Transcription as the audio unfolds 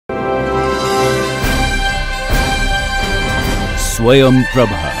Swayam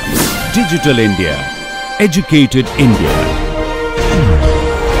Prabha. Digital India. Educated India.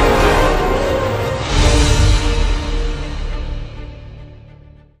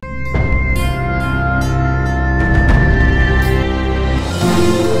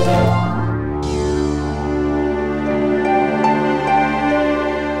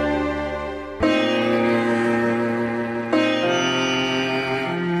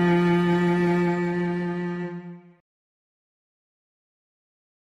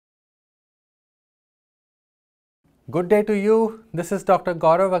 Good day to you. This is Dr.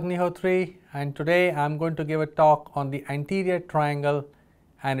 Gaurav Agnihotri, and today I am going to give a talk on the anterior triangle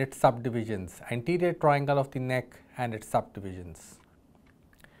and its subdivisions, anterior triangle of the neck and its subdivisions.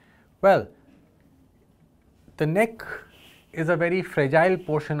 Well, the neck is a very fragile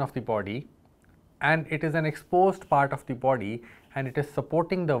portion of the body, and it is an exposed part of the body, and it is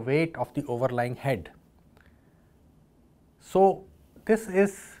supporting the weight of the overlying head. So, this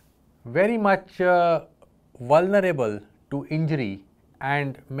is very much vulnerable to injury,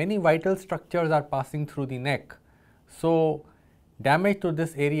 and many vital structures are passing through the neck. So, damage to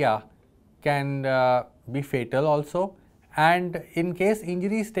this area can be fatal also, and in case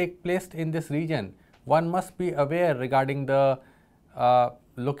injuries take place in this region, one must be aware regarding the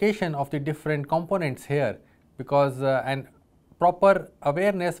location of the different components here, because and proper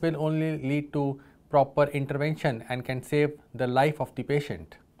awareness will only lead to proper intervention and can save the life of the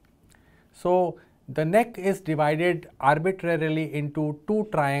patient. So, the neck is divided arbitrarily into two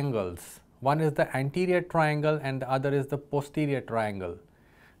triangles. One is the anterior triangle and the other is the posterior triangle.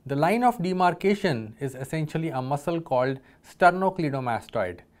 The line of demarcation is essentially a muscle called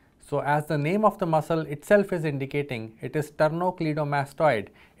sternocleidomastoid. So, as the name of the muscle itself is indicating, it is sternocleidomastoid.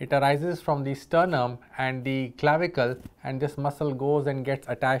 It arises from the sternum and the clavicle, and this muscle goes and gets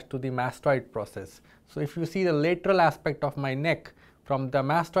attached to the mastoid process. So, if you see the lateral aspect of my neck from the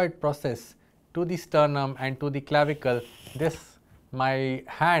mastoid process to the sternum and to the clavicle, my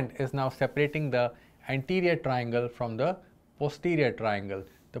hand is now separating the anterior triangle from the posterior triangle.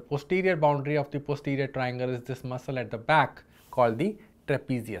 The posterior boundary of the posterior triangle is this muscle at the back called the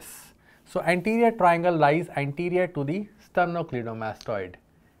trapezius. So, anterior triangle lies anterior to the sternocleidomastoid.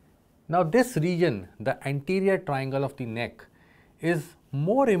 Now, this region, the anterior triangle of the neck, is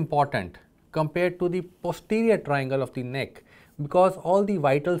more important compared to the posterior triangle of the neck, because all the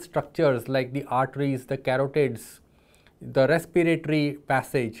vital structures like the arteries, the carotids, the respiratory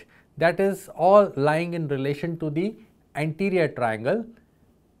passage, that is all lying in relation to the anterior triangle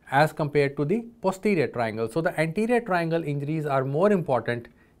as compared to the posterior triangle. So, the anterior triangle injuries are more important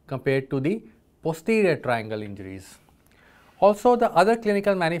compared to the posterior triangle injuries. Also, the other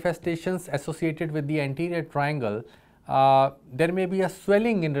clinical manifestations associated with the anterior triangle, there may be a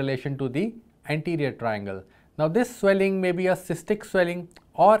swelling in relation to the anterior triangle. Now, this swelling may be a cystic swelling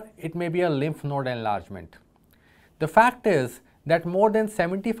or it may be a lymph node enlargement. The fact is that more than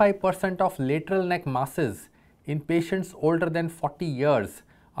 75% of lateral neck masses in patients older than 40 years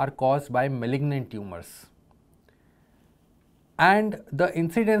are caused by malignant tumors, and the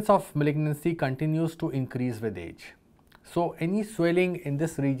incidence of malignancy continues to increase with age. So, any swelling in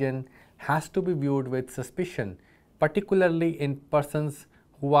this region has to be viewed with suspicion, particularly in persons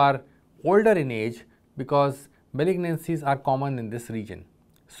who are older in age, because malignancies are common in this region.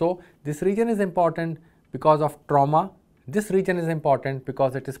 So, this region is important because of trauma, this region is important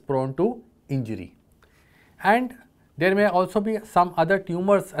because it is prone to injury, and there may also be some other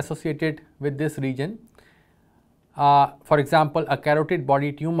tumors associated with this region. For example, a carotid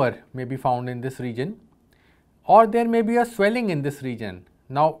body tumor may be found in this region, or there may be a swelling in this region.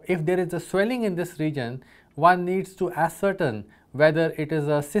 Now, if there is a swelling in this region, one needs to ascertain whether it is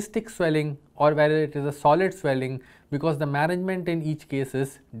a cystic swelling or whether it is a solid swelling, because the management in each case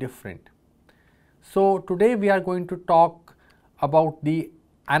is different. So, today we are going to talk about the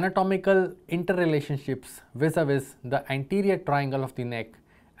anatomical interrelationships vis-a-vis the anterior triangle of the neck,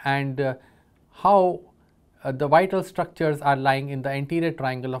 and how the vital structures are lying in the anterior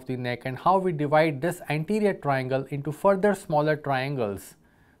triangle of the neck, and how we divide this anterior triangle into further smaller triangles,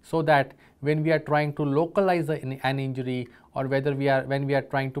 so that when we are trying to localize an injury, or when we are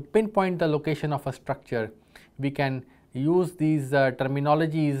trying to pinpoint the location of a structure, we can use these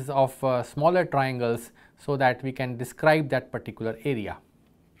terminologies of smaller triangles, so that we can describe that particular area.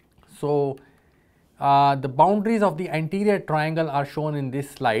 So, the boundaries of the anterior triangle are shown in this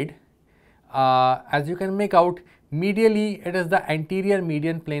slide. As you can make out, medially it is the anterior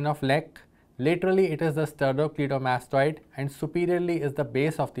median plane of neck, laterally it is the sternocleidomastoid, and superiorly is the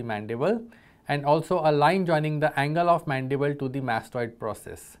base of the mandible, and also a line joining the angle of mandible to the mastoid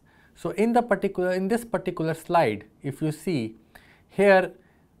process. So, in this particular slide, if you see, Here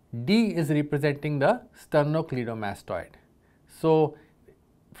D is representing the sternocleidomastoid. So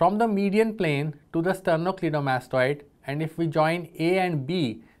from the median plane to the sternocleidomastoid, and if we join A and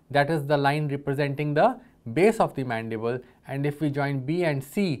B, that is the line representing the base of the mandible, and if we join B and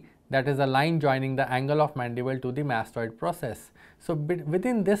C, that is a line joining the angle of mandible to the mastoid process. So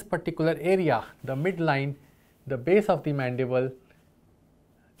within this particular area, the midline, the base of the mandible,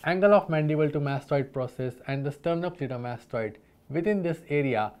 angle of mandible to mastoid process, and the sternocleidomastoid, within this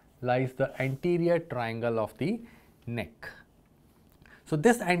area lies the anterior triangle of the neck. So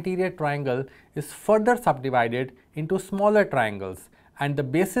this anterior triangle is further subdivided into smaller triangles, and the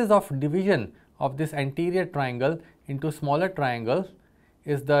basis of division of this anterior triangle into smaller triangles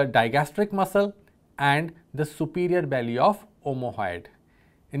is the digastric muscle and the superior belly of omohyoid.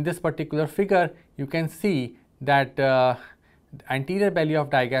 In this particular figure, you can see that anterior belly of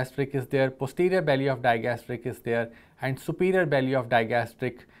digastric is there, posterior belly of digastric is there, and superior belly of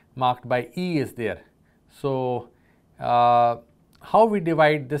digastric marked by E is there. So how we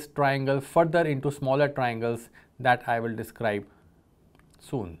divide this triangle further into smaller triangles, that I will describe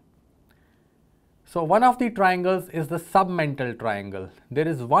soon. So one of the triangles is the submental triangle. There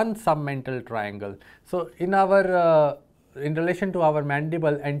is one submental triangle. So in our in relation to our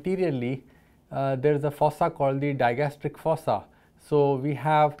mandible anteriorly, there is a fossa called the digastric fossa. So we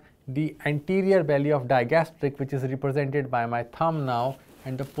have the anterior belly of digastric, which is represented by my thumb now,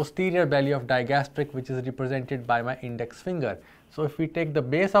 and the posterior belly of digastric, which is represented by my index finger. So if we take the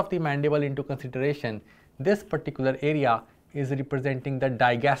base of the mandible into consideration, this particular area is representing the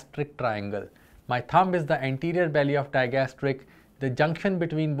digastric triangle. My thumb is the anterior belly of digastric. The junction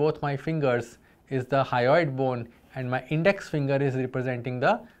between both my fingers is the hyoid bone, and my index finger is representing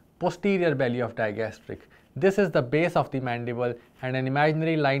the posterior belly of digastric. This is the base of the mandible, and an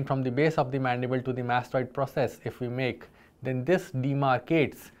imaginary line from the base of the mandible to the mastoid process if we make, then this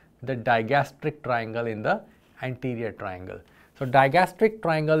demarcates the digastric triangle in the anterior triangle. So digastric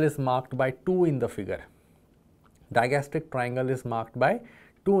triangle is marked by 2 in the figure. Digastric triangle is marked by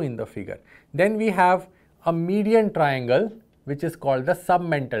 2 in the figure. Then we have a median triangle, which is called the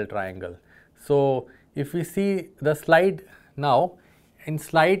submental triangle. So if we see the slide now, in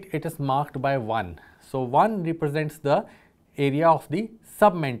slide it is marked by 1. So 1 represents the area of the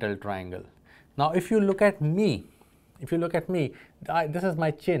submental triangle. Now if you look at me, this is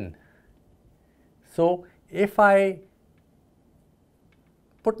my chin. So if I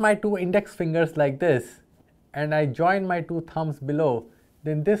put my 2 index fingers like this and I join my 2 thumbs below,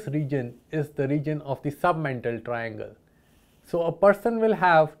 then this region is the region of the submental triangle. So a person will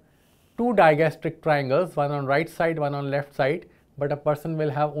have 2 digastric triangles, one on right side, one on left side, but a person will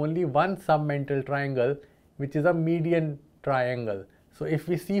have only one submental triangle, which is a median triangle. So if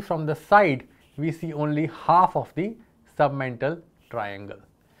we see from the side, we see only half of the submental triangle.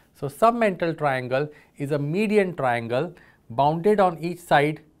 So submental triangle is a median triangle bounded on each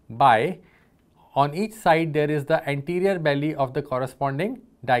side by, on each side there is the anterior belly of the corresponding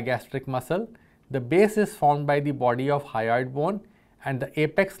digastric muscle. The base is formed by the body of hyoid bone, and the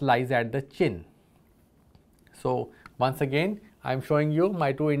apex lies at the chin. So once again, I am showing you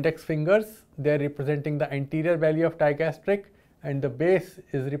my 2 index fingers. They are representing the anterior belly of digastric, and the base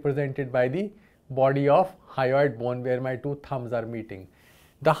is represented by the body of hyoid bone where my 2 thumbs are meeting.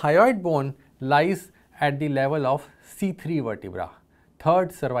 The hyoid bone lies at the level of C3 vertebra,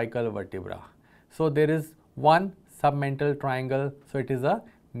 third cervical vertebra. So there is one submental triangle, so it is a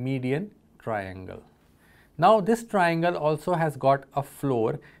median triangle. Now this triangle also has got a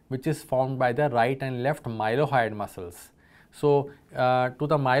floor which is formed by the right and left mylohyoid muscles. So to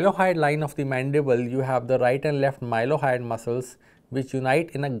the mylohyoid line of the mandible, you have the right and left mylohyoid muscles which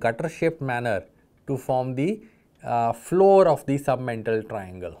unite in a gutter shaped manner to form the floor of the submental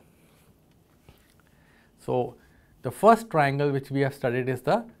triangle. So the first triangle which we have studied is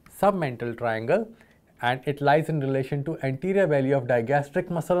the submental triangle, and it lies in relation to anterior belly of digastric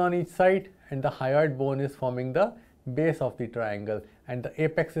muscle on each side, and the hyoid bone is forming the base of the triangle, and the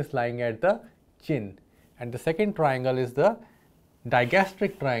apex is lying at the chin. And the second triangle is the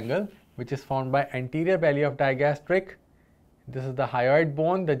digastric triangle, which is formed by anterior belly of digastric. This is the hyoid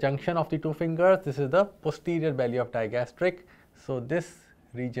bone, the junction of the 2 fingers. This is the posterior belly of digastric. So this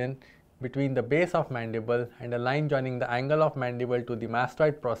region between the base of mandible and a line joining the angle of mandible to the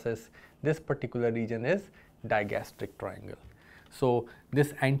mastoid process, this particular region is digastric triangle. So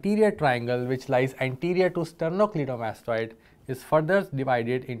this anterior triangle, which lies anterior to sternocleidomastoid, is further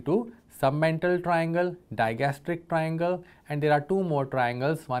divided into submental triangle, digastric triangle, and there are 2 more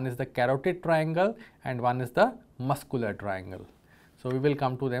triangles. One is the carotid triangle and one is the muscular triangle. So we will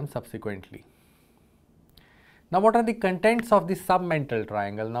come to them subsequently. Now, what are the contents of the submental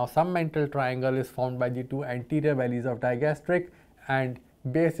triangle? Now, submental triangle is formed by the two anterior bellies of digastric, and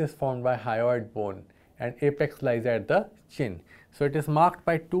base is formed by hyoid bone, and apex lies at the chin. So, it is marked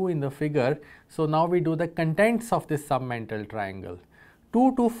by 2 in the figure. So, now we do the contents of this submental triangle.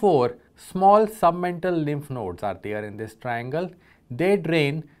 2 to 4 small submental lymph nodes are there in this triangle. They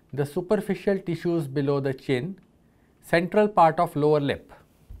drain the superficial tissues below the chin, central part of lower lip.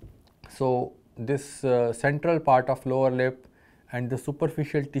 So, this central part of lower lip and the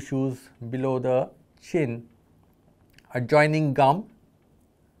superficial tissues below the chin, adjoining gum,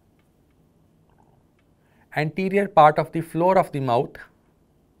 anterior part of the floor of the mouth,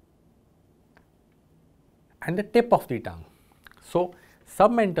 and the tip of the tongue. So,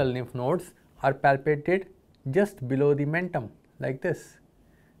 submental lymph nodes are palpated just below the mentum like this.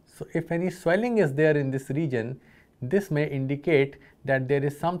 So, if any swelling is there in this region, this may indicate that there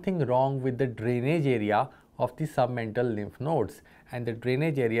is something wrong with the drainage area of the submental lymph nodes, and the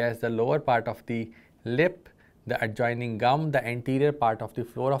drainage area is the lower part of the lip, the adjoining gum, the anterior part of the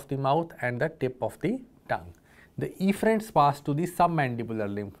floor of the mouth, and the tip of the tongue. The efferents pass to the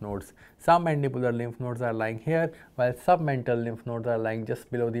submandibular lymph nodes. Submandibular lymph nodes are lying here, while submental lymph nodes are lying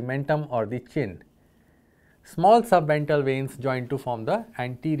just below the mentum or the chin. Small submental veins join to form the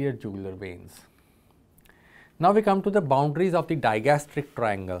anterior jugular veins. Now, we come to the boundaries of the digastric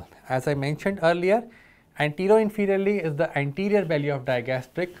triangle. As I mentioned earlier, antero-inferiorly is the anterior belly of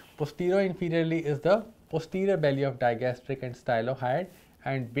digastric, posterior-inferiorly is the posterior belly of digastric and stylohyoid,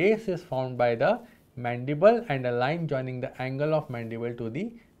 and base is formed by the mandible and a line joining the angle of mandible to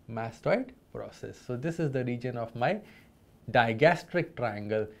the mastoid process. So, this is the region of my digastric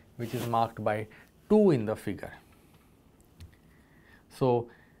triangle, which is marked by 2 in the figure. So,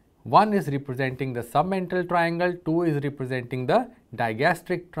 1 is representing the submental triangle, 2 is representing the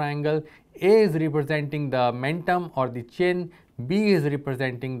digastric triangle, A is representing the mentum or the chin, B is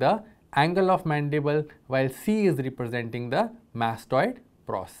representing the angle of mandible, while C is representing the mastoid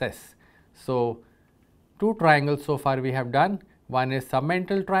process. So, 2 triangles so far we have done. One is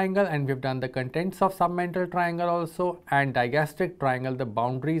submental triangle, and we have done the contents of submental triangle also, and digastric triangle, the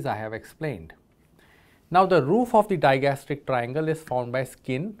boundaries I have explained. Now, the roof of the digastric triangle is formed by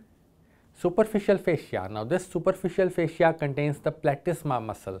skin, superficial fascia. Now, this superficial fascia contains the platysma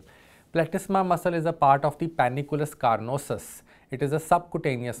muscle. Platysma muscle is a part of the panniculus carnosus. It is a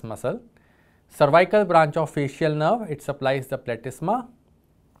subcutaneous muscle. Cervical branch of facial nerve, it supplies the platysma.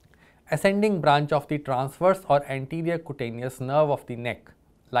 Ascending branch of the transverse or anterior cutaneous nerve of the neck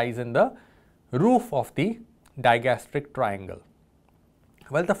lies in the roof of the digastric triangle.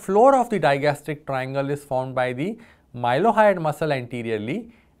 Well, the floor of the digastric triangle is formed by the mylohyoid muscle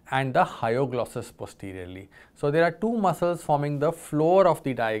anteriorly and the hyoglossus posteriorly. So, there are 2 muscles forming the floor of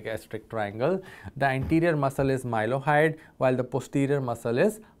the digastric triangle. The anterior muscle is mylohyoid, while the posterior muscle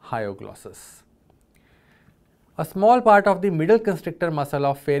is hyoglossus. A small part of the middle constrictor muscle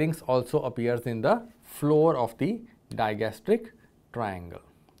of pharynx also appears in the floor of the digastric triangle.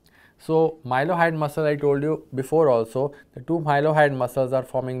 So, mylohyoid muscle, I told you before also, the 2 mylohyoid muscles are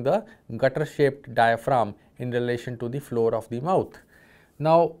forming the gutter shaped diaphragm in relation to the floor of the mouth.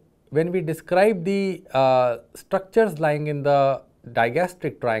 Now, when we describe the structures lying in the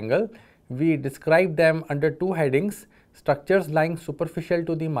digastric triangle, we describe them under 2 headings: structures lying superficial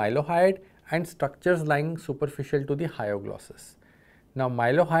to the mylohyoid and structures lying superficial to the hyoglossus. Now,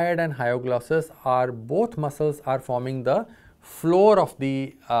 mylohyoid and hyoglossus are both muscles are forming the floor of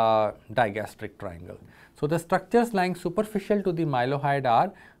the digastric triangle. So, the structures lying superficial to the mylohyoid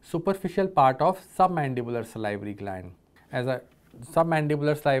are superficial part of submandibular salivary gland. As a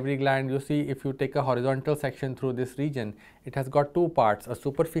submandibular salivary gland, you see, if you take a horizontal section through this region, it has got 2 parts, a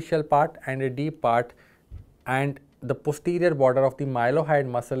superficial part and a deep part, and the posterior border of the mylohyoid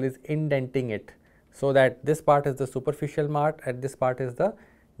muscle is indenting it, so that this part is the superficial part and this part is the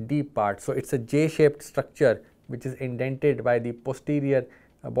deep part. So, it is a J-shaped structure which is indented by the posterior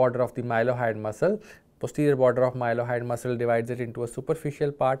border of the mylohyoid muscle. Posterior border of mylohyoid muscle divides it into a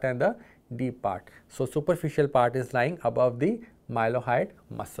superficial part and the deep part. So, superficial part is lying above the mylohyoid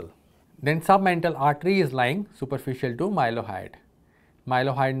muscle. Then submental artery is lying superficial to mylohyoid.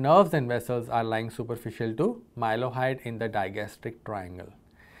 Mylohyoid nerves and vessels are lying superficial to mylohyoid in the digastric triangle.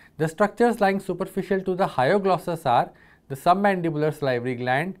 The structures lying superficial to the hyoglossus are the submandibular salivary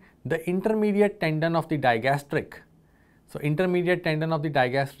gland, the intermediate tendon of the digastric. So, intermediate tendon of the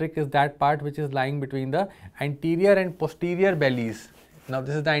digastric is that part which is lying between the anterior and posterior bellies. Now,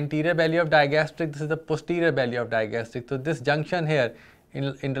 this is the anterior belly of digastric, this is the posterior belly of digastric. So, this junction here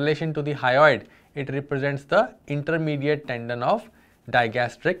in relation to the hyoid, it represents the intermediate tendon of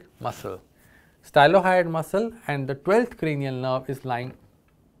digastric muscle. stylohyoid muscle, and the 12th cranial nerve is lying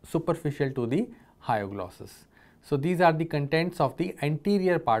superficial to the hyoglossus. So, these are the contents of the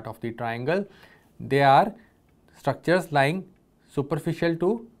anterior part of the triangle. They are structures lying superficial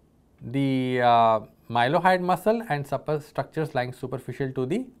to the mylohyoid muscle and structures lying superficial to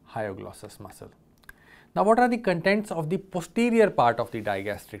the hyoglossus muscle. Now, what are the contents of the posterior part of the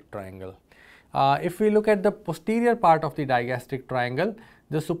digastric triangle? If we look at the posterior part of the digastric triangle,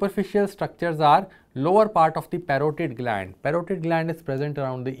 the superficial structures are lower part of the parotid gland. Parotid gland is present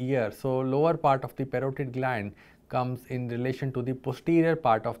around the ear. So, lower part of the parotid gland comes in relation to the posterior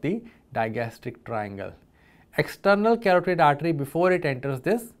part of the digastric triangle. External carotid artery before it enters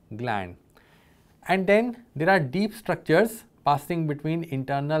this gland. And then there are deep structures passing between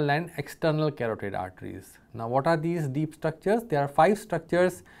internal and external carotid arteries. Now, what are these deep structures? There are 5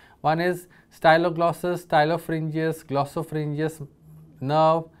 structures. One is styloglossus, stylopharyngeus, glossopharyngeus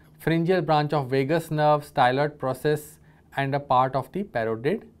nerve, pharyngeal branch of vagus nerve, styloid process, and a part of the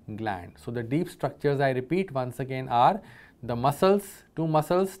parotid gland. So, the deep structures, I repeat once again, are the muscles, 2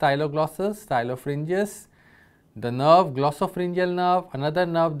 muscles, styloglossus, stylopharyngeus, the nerve, glossopharyngeal nerve, another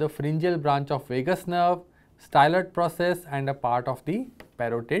nerve, the pharyngeal branch of vagus nerve, styloid process, and a part of the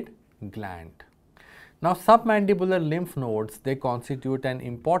parotid gland. Now, submandibular lymph nodes, they constitute an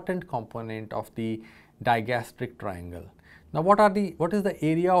important component of the digastric triangle. Now, what is the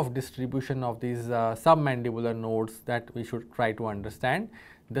area of distribution of these submandibular nodes that we should try to understand?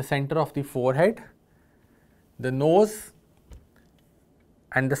 The center of the forehead, the nose,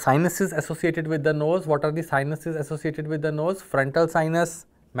 and the sinuses associated with the nose. What are the sinuses associated with the nose? Frontal sinus,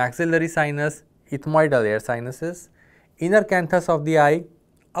 maxillary sinus, ethmoidal air sinuses, inner canthus of the eye,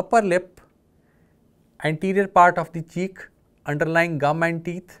 upper lip, anterior part of the cheek, underlying gum and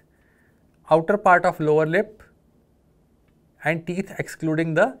teeth, outer part of lower lip and teeth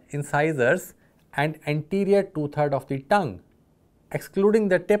excluding the incisors, and anterior 2/3 of the tongue excluding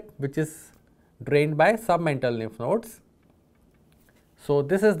the tip, which is drained by submental lymph nodes. So,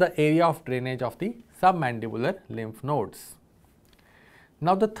 this is the area of drainage of the submandibular lymph nodes.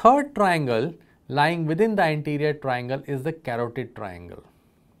 Now, the third triangle lying within the anterior triangle is the carotid triangle.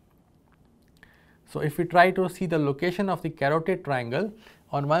 So, if we try to see the location of the carotid triangle,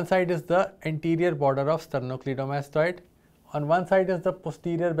 on one side is the anterior border of sternocleidomastoid, on one side is the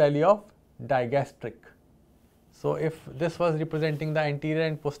posterior belly of digastric. So, if this was representing the anterior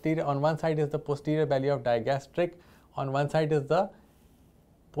and posterior, on one side is the posterior belly of digastric, on one side is the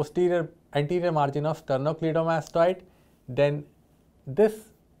anterior margin of sternocleidomastoid, then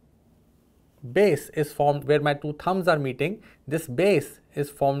this base is formed where my 2 thumbs are meeting. This base is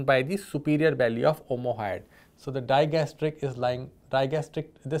formed by the superior belly of omohyoid. So, the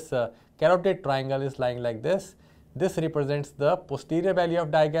carotid triangle is lying like this. This represents the posterior belly of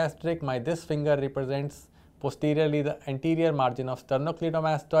digastric. This finger represents posteriorly the anterior margin of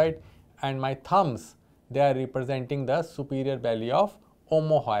sternocleidomastoid, and my thumbs, they are representing the superior belly of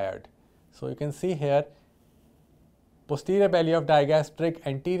omohyoid. So, you can see here posterior belly of digastric,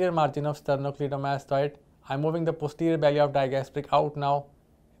 anterior margin of sternocleidomastoid. I am moving the posterior belly of digastric out now,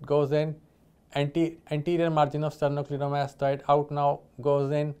 it goes in, anterior margin of sternocleidomastoid out now,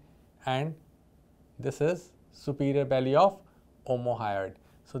 goes in, and this is superior belly of omohyoid.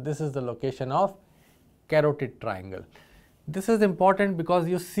 So, this is the location of carotid triangle. This is important because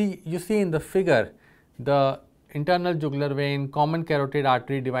you see in the figure the internal jugular vein, common carotid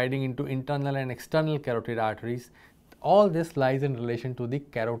artery dividing into internal and external carotid arteries. All this lies in relation to the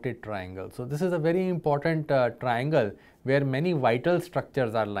carotid triangle. So, this is a very important triangle where many vital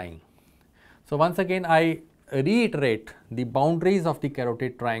structures are lying. So, once again I reiterate the boundaries of the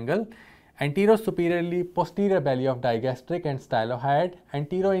carotid triangle: antero-superiorly posterior belly of digastric and stylohyoid,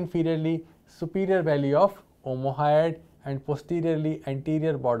 antero-inferiorly superior belly of omohyoid, and posteriorly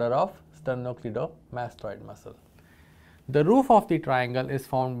anterior border of sternocleidomastoid muscle. The roof of the triangle is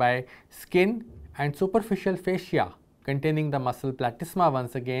formed by skin and superficial fascia containing the muscle platysma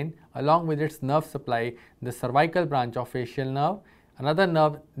once again, along with its nerve supply, the cervical branch of facial nerve. Another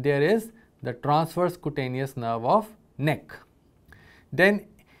nerve there is the transverse cutaneous nerve of neck. Then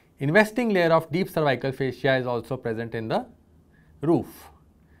investing layer of deep cervical fascia is also present in the roof.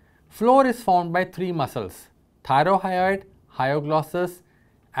 Floor is formed by 3 muscles: thyrohyoid, hyoglossus,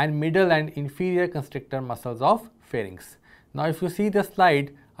 and middle and inferior constrictor muscles of pharynx. Now, if you see the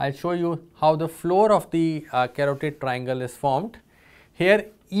slide, I will show you how the floor of the carotid triangle is formed.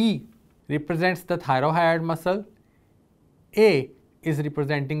 Here E represents the thyrohyoid muscle, A is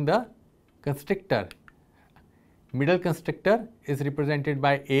representing the constrictor, middle constrictor is represented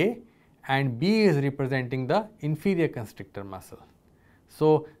by A, and B is representing the inferior constrictor muscle.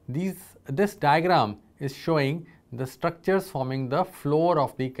 So, this diagram is showing the structures forming the floor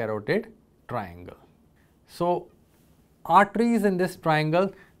of the carotid triangle. So, arteries in this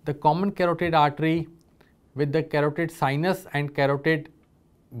triangle, the common carotid artery with the carotid sinus and carotid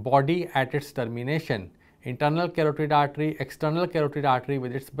body at its termination, internal carotid artery, external carotid artery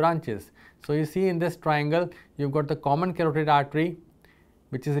with its branches. So, you see in this triangle you have got the common carotid artery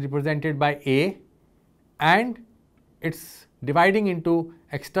which is represented by A, and it's dividing into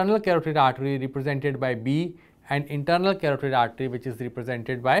external carotid artery represented by B and internal carotid artery which is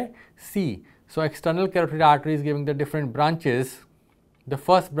represented by C. So, external carotid artery is giving the different branches, the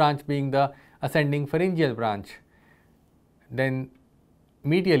first branch being the ascending pharyngeal branch, then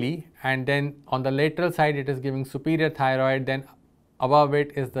medially, and then on the lateral side it is giving superior thyroid, then above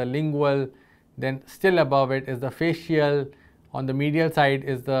it is the lingual, then still above it is the facial, on the medial side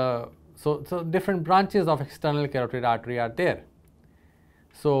is the, so different branches of external carotid artery are there.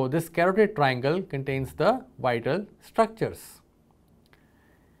 So, this carotid triangle contains the vital structures.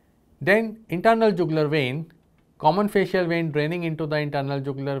 Then internal jugular vein, common facial vein draining into the internal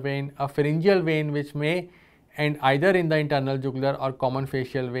jugular vein, a pharyngeal vein which may end either in the internal jugular or common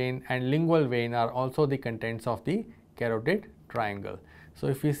facial vein, and lingual vein are also the contents of the carotid triangle. So,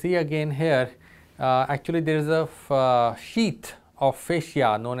 if we see again here, actually there is a sheath of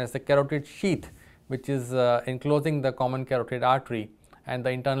fascia known as the carotid sheath which is enclosing the common carotid artery and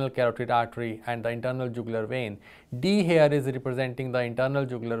the internal carotid artery and the internal jugular vein. D here is representing the internal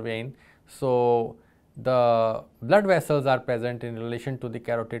jugular vein. So, the blood vessels are present in relation to the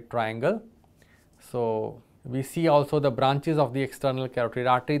carotid triangle. So, we see also the branches of the external carotid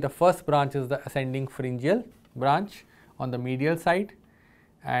artery. The first branch is the ascending pharyngeal branch on the medial side,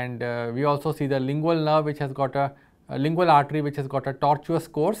 and we also see the lingual nerve which has got a lingual artery which has got a tortuous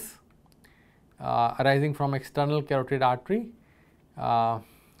course arising from external carotid artery.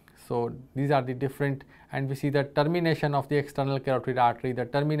 So, these are the different, and we see the termination of the external carotid artery, the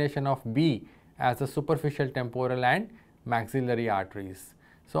termination of B as the superficial temporal and maxillary arteries.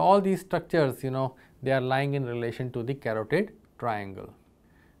 So, all these structures, they are lying in relation to the carotid triangle.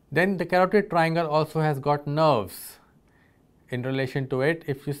 Then the carotid triangle also has got nerves in relation to it.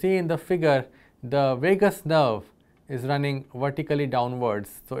 If you see in the figure, the vagus nerve is running vertically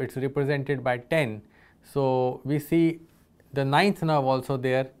downwards. So, it is represented by 10. So, we see the ninth nerve also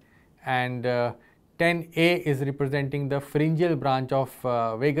there, and 10A is representing the pharyngeal branch of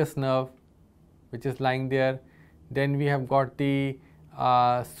vagus nerve which is lying there. Then we have got the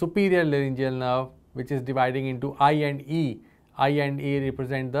superior laryngeal nerve which is dividing into I and E. I and E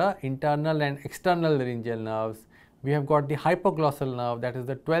represent the internal and external laryngeal nerves. We have got the hypoglossal nerve, that is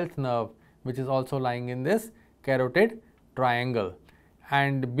the 12th nerve, which is also lying in this carotid triangle.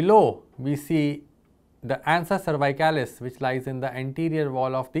 And below we see the ansa cervicalis which lies in the anterior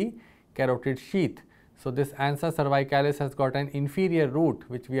wall of the carotid sheath. So, this ansa cervicalis has got an inferior root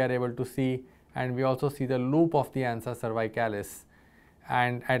which we are able to see, and we also see the loop of the ansa cervicalis,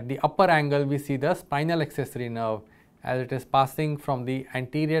 and at the upper angle we see the spinal accessory nerve as it is passing from the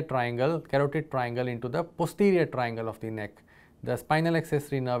anterior triangle, carotid triangle, into the posterior triangle of the neck. The spinal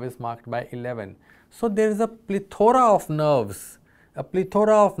accessory nerve is marked by 11. So, there is a plethora of nerves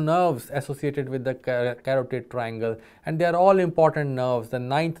associated with the carotid triangle, and they are all important nerves. The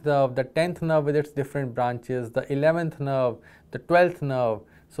 9th nerve, the 10th nerve with its different branches, the 11th nerve, the 12th nerve.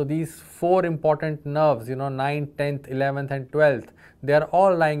 So, these 4 important nerves, 9th, 10th, 11th and 12th, they are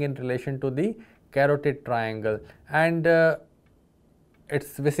all lying in relation to the carotid triangle and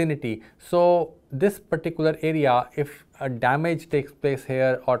its vicinity. So, this particular area, if a damage takes place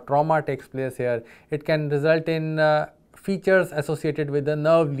here or trauma takes place here, it can result in features associated with the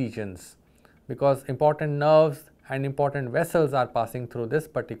nerve lesions, because important nerves and important vessels are passing through this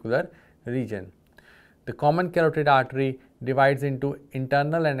particular region. The common carotid artery divides into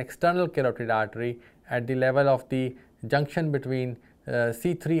internal and external carotid artery at the level of the junction between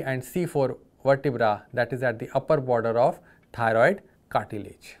C3 and C4 vertebra, that is at the upper border of thyroid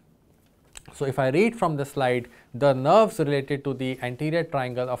cartilage. So, if I read from the slide, the nerves related to the anterior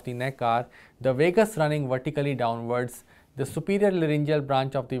triangle of the neck are the vagus running vertically downwards, the superior laryngeal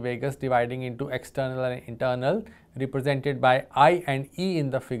branch of the vagus dividing into external and internal represented by I and E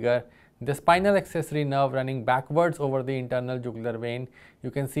in the figure, the spinal accessory nerve running backwards over the internal jugular vein, you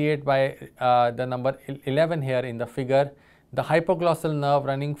can see it by the number 11 here in the figure, the hypoglossal nerve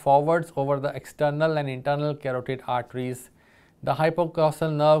running forwards over the external and internal carotid arteries. The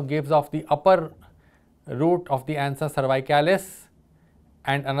hypoglossal nerve gives off the upper root of the ansa cervicalis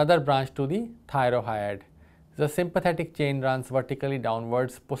and another branch to the thyroid. The sympathetic chain runs vertically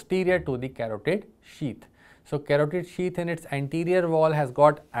downwards posterior to the carotid sheath. So carotid sheath in its anterior wall has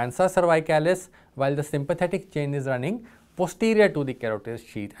got ansa cervicalis, while the sympathetic chain is running posterior to the carotid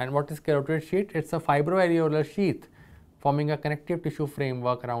sheath. And what is carotid sheath? It's a fibroareolar sheath forming a connective tissue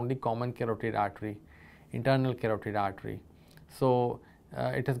framework around the common carotid artery, internal carotid artery. So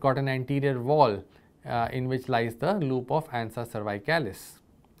it has got an anterior wall in which lies the loop of ansa cervicalis.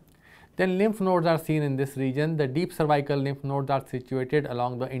 Then lymph nodes are seen in this region. The deep cervical lymph nodes are situated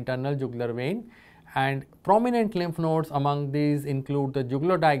along the internal jugular vein, and prominent lymph nodes among these include the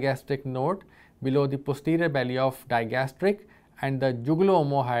jugulodigastric node below the posterior belly of digastric and the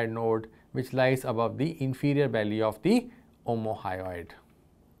jugulo-omohyoid node which lies above the inferior belly of the omohyoid.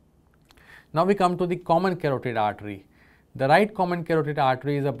 Now we come to the common carotid artery. The right common carotid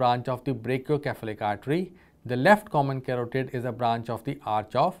artery is a branch of the brachiocephalic artery. The left common carotid is a branch of the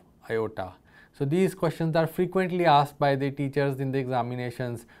arch of aorta. So these questions are frequently asked by the teachers in the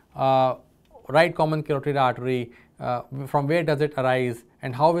examinations. Right common carotid artery, from where does it arise,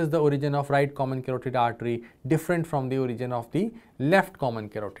 and how is the origin of right common carotid artery different from the origin of the left common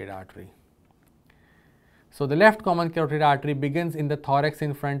carotid artery? So the left common carotid artery begins in the thorax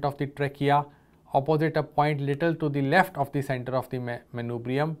in front of the trachea, opposite a point little to the left of the center of the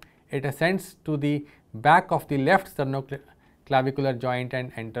manubrium. It ascends to the back of the left sternoclavicular joint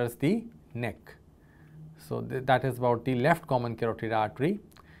and enters the neck. So that is about the left common carotid artery.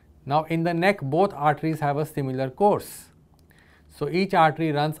 Now in the neck, both arteries have a similar course. So each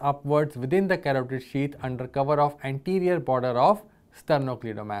artery runs upwards within the carotid sheath under cover of anterior border of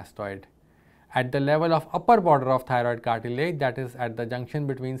sternocleidomastoid. At the level of upper border of thyroid cartilage, that is at the junction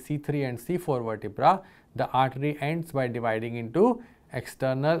between C3 and C4 vertebra, the artery ends by dividing into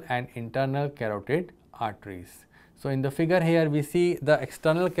external and internal carotid arteries. So in the figure here we see the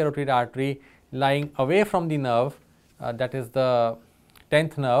external carotid artery lying away from the nerve, that is the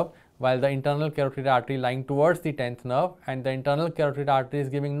 10th nerve, while the internal carotid artery lying towards the 10th nerve, and the internal carotid artery is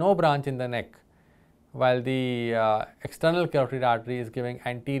giving no branch in the neck, while the external carotid artery is giving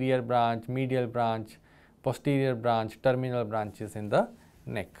anterior branch, medial branch, posterior branch, terminal branches in the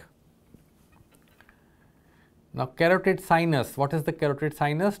neck. Now carotid sinus. What is the carotid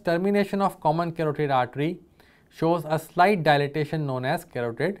sinus? Termination of common carotid artery shows a slight dilatation known as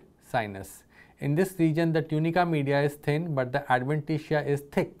carotid sinus. In this region the tunica media is thin but the adventitia is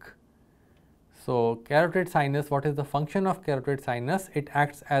thick. So carotid sinus, what is the function of carotid sinus? It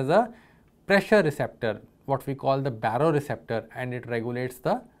acts as a pressure receptor, what we call the baroreceptor, and it regulates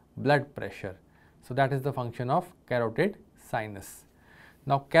the blood pressure. So that is the function of carotid sinus.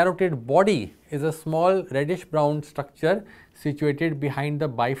 Now carotid body is a small reddish brown structure situated behind the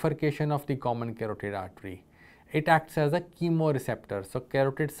bifurcation of the common carotid artery. It acts as a chemoreceptor. So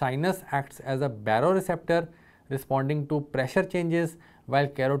carotid sinus acts as a baroreceptor responding to pressure changes, while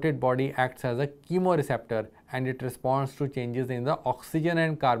carotid body acts as a chemoreceptor and it responds to changes in the oxygen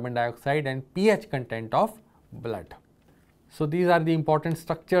and carbon dioxide and pH content of blood. So these are the important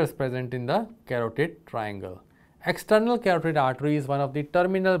structures present in the carotid triangle. External carotid artery is one of the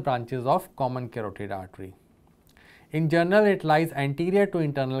terminal branches of common carotid artery. In general, it lies anterior to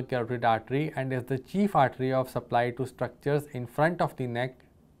internal carotid artery and is the chief artery of supply to structures in front of the neck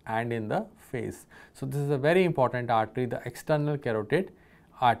and in the face. So this is a very important artery, the external carotid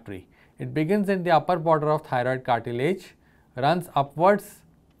artery. It begins in the upper border of thyroid cartilage, runs upwards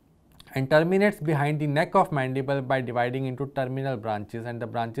and terminates behind the neck of mandible by dividing into terminal branches, and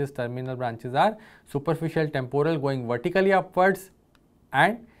the terminal branches are superficial temporal going vertically upwards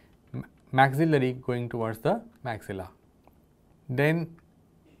and maxillary going towards the maxilla. Then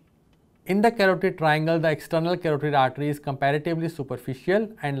in the carotid triangle, the external carotid artery is comparatively superficial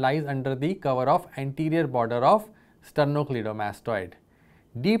and lies under the cover of anterior border of sternocleidomastoid.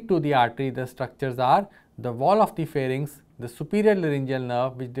 Deep to the artery, the structures are the wall of the pharynx, the superior laryngeal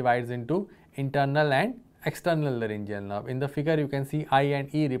nerve which divides into internal and external laryngeal nerve. In the figure you can see I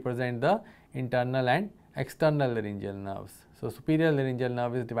and E represent the internal and external laryngeal nerves. So superior laryngeal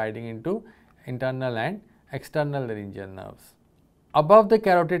nerve is dividing into internal and external laryngeal nerves. Above the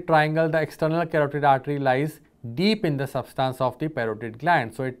carotid triangle, the external carotid artery lies deep in the substance of the parotid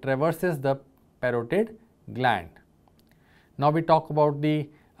gland. So it traverses the parotid gland. Now we talk about the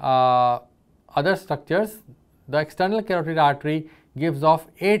other structures. The external carotid artery gives off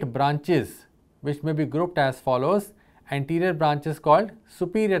 8 branches which may be grouped as follows. Anterior branch is called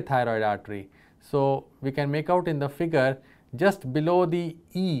superior thyroid artery. So we can make out in the figure, just below the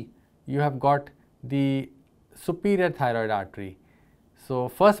E you have got the superior thyroid artery. So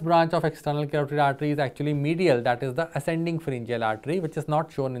first branch of external carotid artery is actually medial, that is the ascending pharyngeal artery, which is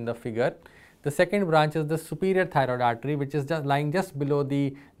not shown in the figure. The second branch is the superior thyroid artery, which is just lying just below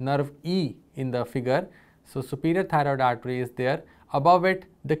the nerve E in the figure. So, superior thyroid artery is there. Above it,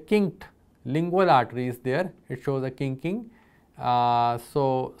 the kinked lingual artery is there. It shows a kinking.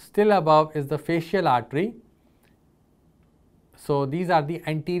 So, still above is the facial artery. So, these are the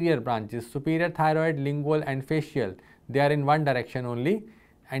anterior branches, superior thyroid, lingual and facial. They are in one direction only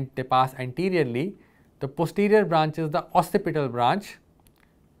and they pass anteriorly. The posterior branch is the occipital branch.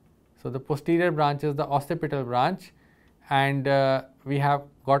 So, the posterior branch is the occipital branch, and we have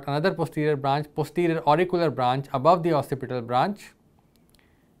got another posterior branch, posterior auricular branch above the occipital branch.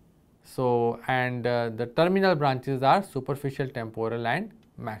 So, and the terminal branches are superficial, temporal and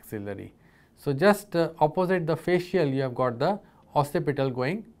maxillary. So, just opposite the facial you have got the occipital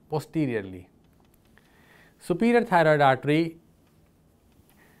going posteriorly. Superior thyroid artery,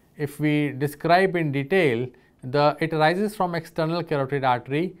 if we describe in detail, it arises from external carotid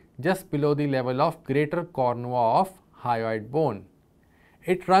artery just below the level of greater cornua of hyoid bone.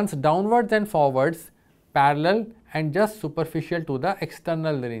 It runs downwards and forwards parallel and just superficial to the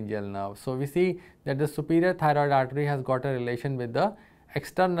external laryngeal nerve. So, we see that the superior thyroid artery has got a relation with the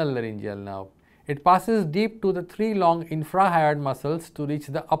external laryngeal nerve. It passes deep to the three long infrahyoid muscles to reach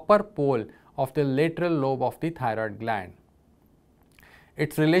the upper pole of the lateral lobe of the thyroid gland.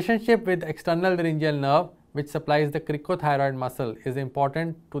 Its relationship with external laryngeal nerve, which supplies the cricothyroid muscle, is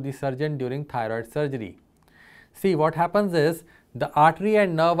important to the surgeon during thyroid surgery. See, what happens is the artery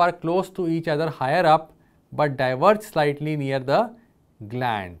and nerve are close to each other higher up, but diverge slightly near the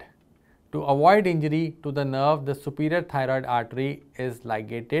gland. To avoid injury to the nerve, the superior thyroid artery is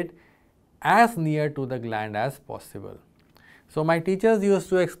ligated as near to the gland as possible. So, my teachers used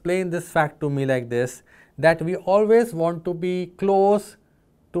to explain this fact to me like this, that we always want to be close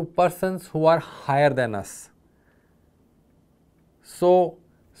to persons who are higher than us. So,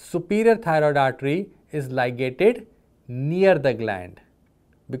 superior thyroid artery is ligated near the gland,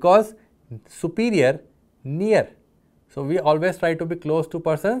 because superior, near. So, we always try to be close to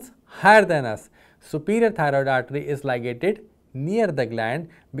persons higher than us. Superior thyroid artery is ligated near the gland,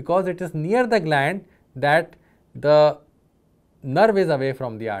 because it is near the gland that the nerve is away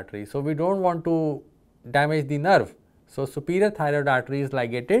from the artery. So, we do not want to damage the nerve. So, superior thyroid artery is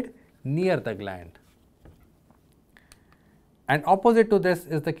ligated near the gland. And opposite to this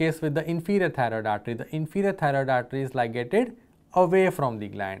is the case with the inferior thyroid artery. The inferior thyroid artery is ligated away from the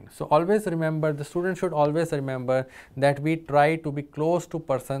gland. So, always remember, the student should always remember that we try to be close to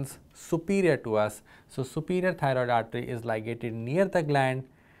persons superior to us. So, superior thyroid artery is ligated near the gland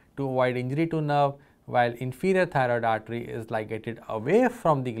to avoid injury to nerve, while inferior thyroid artery is ligated away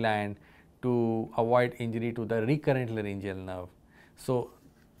from the gland to avoid injury to the recurrent laryngeal nerve. So,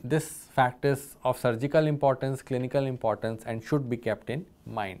 this fact is of surgical importance, clinical importance, and should be kept in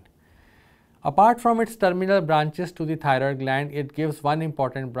mind. Apart from its terminal branches to the thyroid gland, it gives one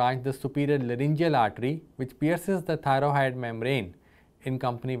important branch, the superior laryngeal artery, which pierces the thyroid membrane in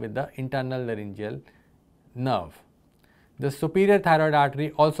company with the internal laryngeal nerve. The superior thyroid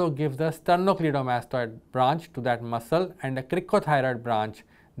artery also gives the sternocleidomastoid branch to that muscle and a cricothyroid branch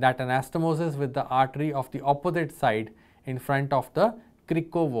that anastomoses with the artery of the opposite side in front of the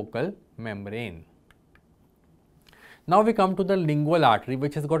cricovocal membrane. Now, we come to the lingual artery,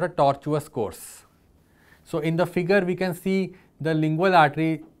 which has got a tortuous course. So, in the figure we can see the lingual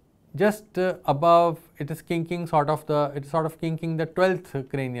artery just above, it is kinking kinking the 12th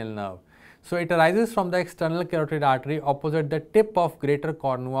cranial nerve. So, it arises from the external carotid artery opposite the tip of greater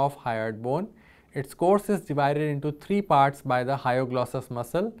cornua of hyoid bone. Its course is divided into three parts by the hyoglossus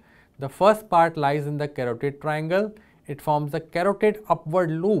muscle. The first part lies in the carotid triangle. It forms the carotid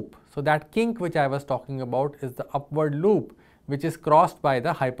upward loop. So, that kink which I was talking about is the upward loop which is crossed by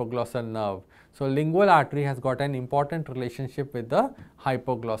the hypoglossal nerve. So, lingual artery has got an important relationship with the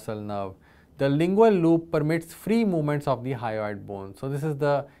hypoglossal nerve. The lingual loop permits free movements of the hyoid bone. So, this is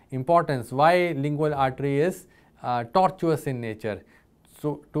the importance why lingual artery is tortuous in nature.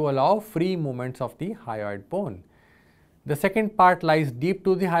 So, to allow free movements of the hyoid bone. The second part lies deep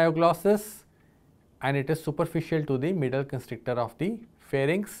to the hyoglossus and it is superficial to the middle constrictor of the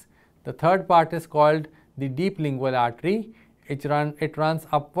pharynx. The third part is called the deep lingual artery. It runs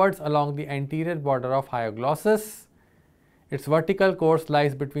upwards along the anterior border of hyoglossus. Its vertical course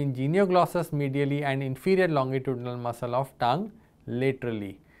lies between genioglossus medially and inferior longitudinal muscle of tongue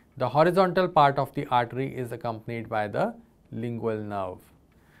laterally. The horizontal part of the artery is accompanied by the lingual nerve.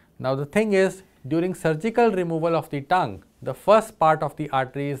 Now, the thing is, during surgical removal of the tongue, the first part of the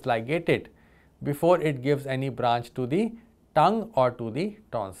artery is ligated before it gives any branch to the tongue or to the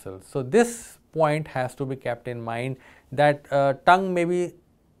tonsils. So, this point has to be kept in mind that tongue may be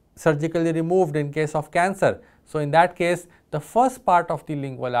surgically removed in case of cancer. So, in that case, the first part of the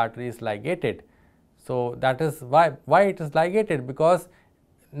lingual artery is ligated. So that is why it is ligated, because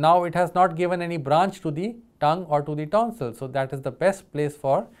now it has not given any branch to the tongue or to the tonsil. So that is the best place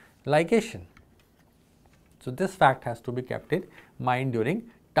for ligation. So this fact has to be kept in mind during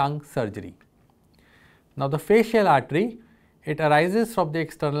tongue surgery. Now the facial artery, it arises from the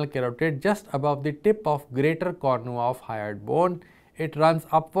external carotid just above the tip of greater cornua of hyoid bone. It runs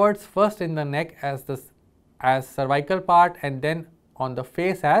upwards first in the neck as cervical part and then on the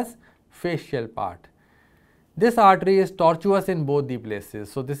face as facial part. This artery is tortuous in both the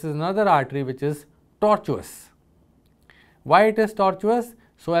places. So this is another artery which is tortuous. Why it is tortuous?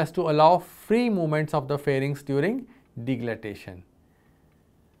 So as to allow free movements of the pharynx during deglutition.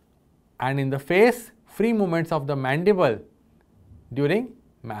 And in the face, free movements of the mandible during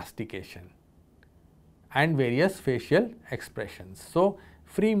mastication and various facial expressions. So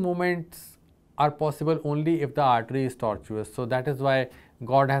free movements are possible only if the artery is tortuous. So that is why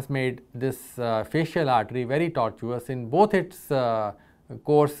God has made this facial artery very tortuous in both its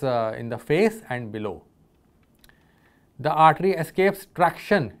course in the face and below. The artery escapes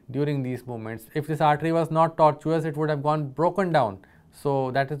traction during these movements. If this artery was not tortuous, it would have gone broken down.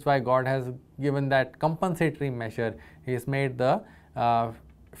 So that is why God has given that compensatory measure. He has made the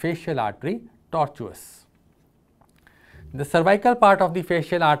facial artery tortuous. The cervical part of the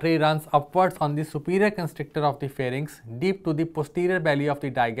facial artery runs upwards on the superior constrictor of the pharynx deep to the posterior belly of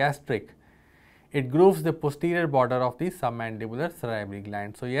the digastric. It grooves the posterior border of the submandibular salivary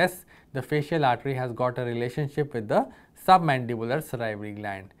gland. So yes, the facial artery has got a relationship with the submandibular salivary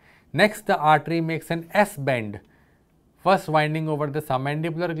gland. Next, the artery makes an S bend, first winding over the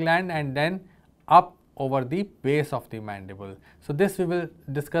submandibular gland and then up over the base of the mandible. So this we will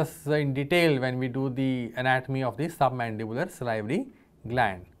discuss in detail when we do the anatomy of the submandibular salivary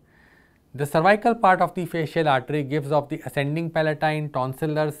gland. The cervical part of the facial artery gives off the ascending palatine,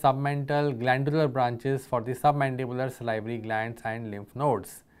 tonsillar, submental, glandular branches for the submandibular salivary glands and lymph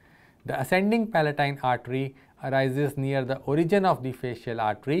nodes. The ascending palatine artery arises near the origin of the facial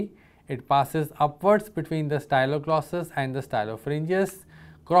artery. It passes upwards between the styloglossus and the stylopharyngeus,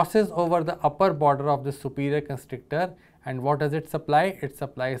 crosses over the upper border of the superior constrictor, and what does it supply? It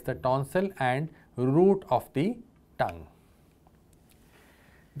supplies the tonsil and root of the tongue.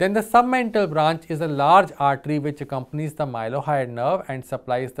 Then the submental branch is a large artery which accompanies the mylohyoid nerve and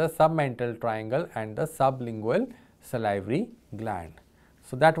supplies the submental triangle and the sublingual salivary gland.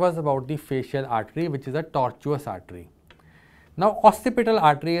 So that was about the facial artery, which is a tortuous artery. Now occipital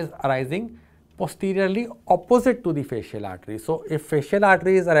artery is arising posteriorly opposite to the facial artery. So if facial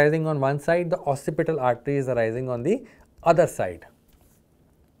artery is arising on one side, the occipital artery is arising on the other side.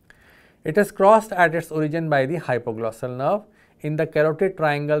 It is crossed at its origin by the hypoglossal nerve. In the carotid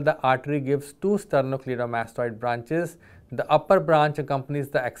triangle, the artery gives two sternocleidomastoid branches. The upper branch accompanies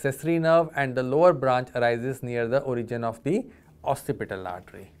the accessory nerve and the lower branch arises near the origin of the occipital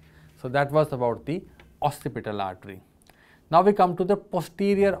artery. So that was about the occipital artery. Now we come to the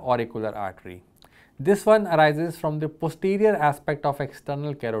posterior auricular artery. This one arises from the posterior aspect of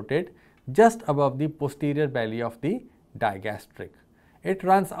external carotid just above the posterior belly of the digastric. It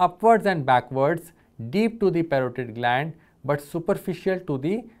runs upwards and backwards deep to the parotid gland but superficial to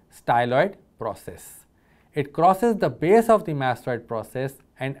the styloid process. It crosses the base of the mastoid process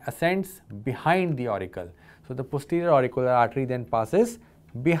and ascends behind the auricle. So the posterior auricular artery then passes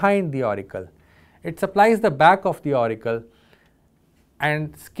behind the auricle. It supplies the back of the auricle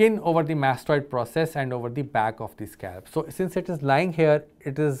and skin over the mastoid process and over the back of the scalp. So since it is lying here,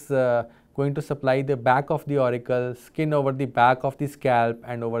 it is going to supply the back of the auricle, skin over the back of the scalp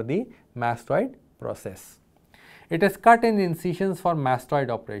and over the mastoid process. It is cut in incisions for mastoid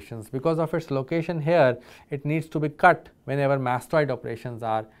operations. Because of its location here, it needs to be cut whenever mastoid operations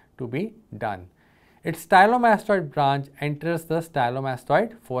are to be done. Its stylomastoid branch enters the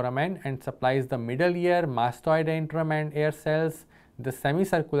stylomastoid foramen and supplies the middle ear, mastoid antrum and ear cells, the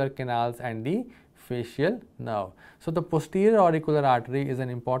semicircular canals and the facial nerve. So the posterior auricular artery is an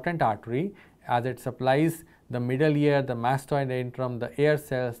important artery as it supplies the middle ear, the mastoid antrum, the ear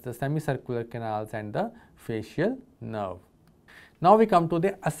cells, the semicircular canals and the facial nerve. Now we come to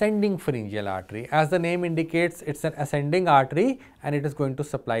the ascending pharyngeal artery. As the name indicates, it's an ascending artery and it is going to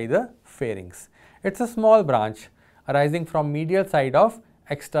supply the pharynx. It's a small branch arising from medial side of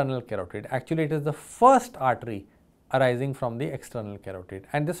external carotid. Actually, it is the first artery arising from the external carotid,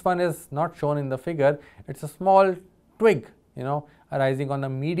 and this one is not shown in the figure. It's a small twig, arising on the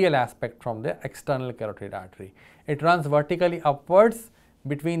medial aspect from the external carotid artery. It runs vertically upwards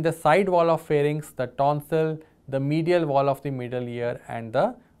between the side wall of pharynx, the tonsil, the medial wall of the middle ear and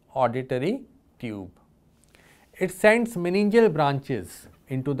the auditory tube. It sends meningeal branches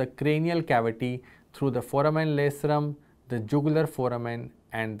into the cranial cavity through the foramen lacerum, the jugular foramen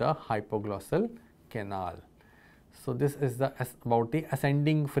and the hypoglossal canal. So, this is about the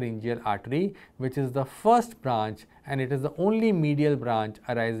ascending pharyngeal artery, which is the first branch and it is the only medial branch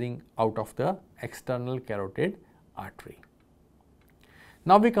arising out of the external carotid artery.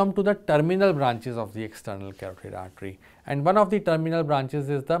 Now, we come to the terminal branches of the external carotid artery, and one of the terminal branches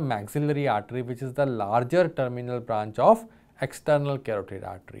is the maxillary artery, which is the larger terminal branch of external carotid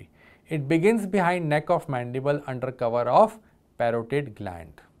artery. It begins behind neck of mandible under cover of parotid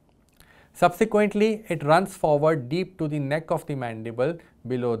gland. Subsequently, it runs forward deep to the neck of the mandible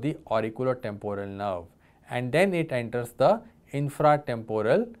below the auriculotemporal nerve, and then it enters the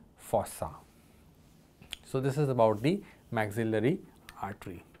infratemporal fossa. So, this is about the maxillary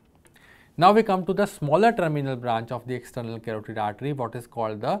artery. Now, we come to the smaller terminal branch of the external carotid artery, what is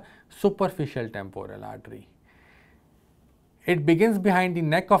called the superficial temporal artery. It begins behind the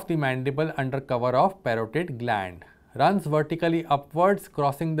neck of the mandible under cover of parotid gland, runs vertically upwards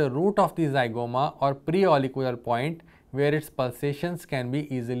crossing the root of the zygoma or preauricular point where its pulsations can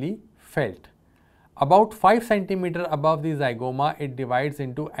be easily felt. About 5 cm above the zygoma, it divides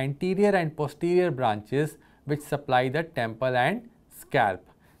into anterior and posterior branches which supply the temple and scalp.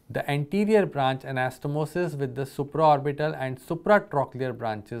 The anterior branch anastomoses with the supraorbital and supratrochlear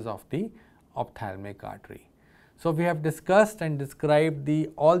branches of the ophthalmic artery. So, we have discussed and described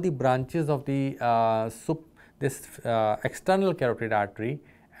all the branches of the external carotid artery,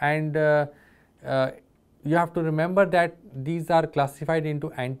 and you have to remember that these are classified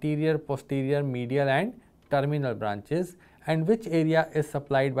into anterior, posterior, medial and terminal branches, and which area is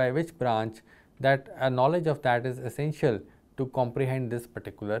supplied by which branch, that a knowledge of that is essential to comprehend this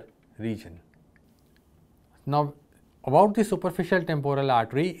particular region. Now, about the superficial temporal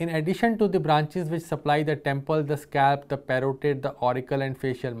artery, in addition to the branches which supply the temple, the scalp, the parotid, the auricle and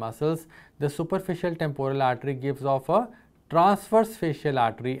facial muscles, the superficial temporal artery gives off a transverse facial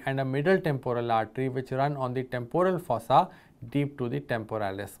artery and a middle temporal artery which run on the temporal fossa deep to the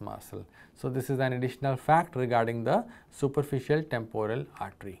temporalis muscle. So, this is an additional fact regarding the superficial temporal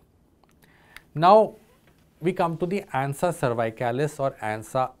artery. Now, we come to the ansa cervicalis or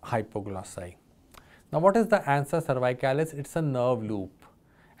ansa hypoglossi. Now, what is the ansa cervicalis? It is a nerve loop.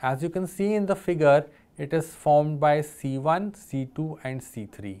 As you can see in the figure, it is formed by C1, C2 and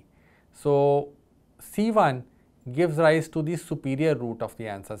C3. So, C1 gives rise to the superior root of the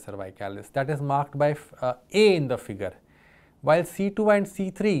ansa cervicalis, that is marked by A in the figure, while C2 and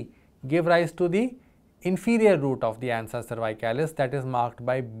C3 give rise to the inferior root of the ansa cervicalis, that is marked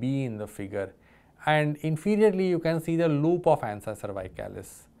by B in the figure, and inferiorly you can see the loop of ansa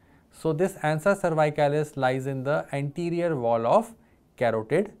cervicalis. So, this ansa cervicalis lies in the anterior wall of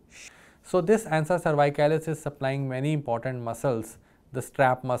carotid. So, this ansa cervicalis is supplying many important muscles, the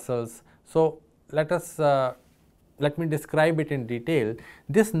strap muscles. So, let me describe it in detail.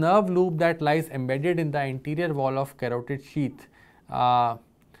 This nerve loop that lies embedded in the anterior wall of carotid sheath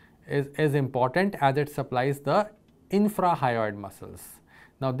is important as it supplies the infrahyoid muscles.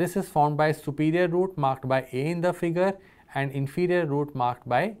 Now, this is formed by superior root marked by A in the figure and inferior root marked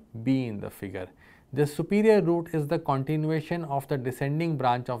by B in the figure. The superior root is the continuation of the descending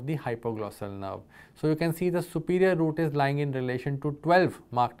branch of the hypoglossal nerve. So, you can see the superior root is lying in relation to 12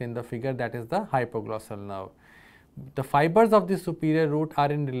 marked in the figure, that is the hypoglossal nerve. The fibers of the superior root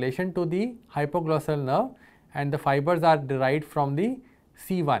are in relation to the hypoglossal nerve and the fibers are derived from the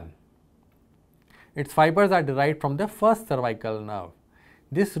C1. Its fibers are derived from the first cervical nerve.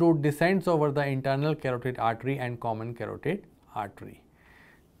 This root descends over the internal carotid artery and common carotid artery.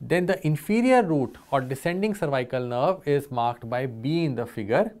 Then the inferior root or descending cervical nerve is marked by B in the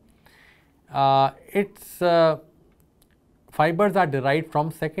figure. Its fibers are derived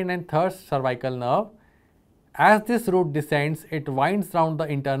from second and third cervical nerve. As this root descends, it winds round the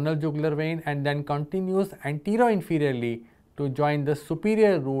internal jugular vein and then continues antero-inferiorly to join the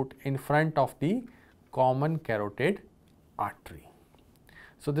superior root in front of the common carotid artery.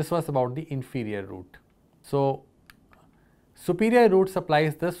 So, this was about the inferior root. So, superior root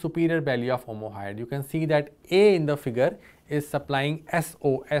supplies the superior belly of omohyoid. You can see that A in the figure is supplying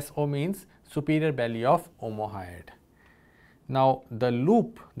SO. SO means superior belly of omohyoid. Now, the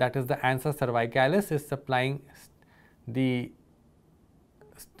loop, that is the ansa cervicalis, is supplying the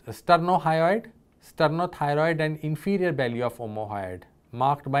sternohyoid, sternothyroid and inferior belly of omohyoid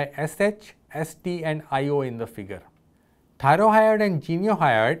marked by SH, ST and IO in the figure. Thyrohyoid and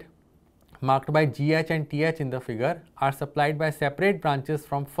geniohyoid marked by GH and TH in the figure are supplied by separate branches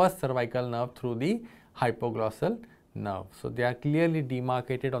from first cervical nerve through the hypoglossal nerve. So, they are clearly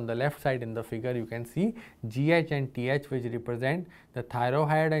demarcated on the left side in the figure. You can see GH and TH which represent the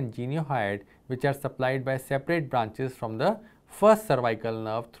thyrohyoid and geniohyoid which are supplied by separate branches from the first cervical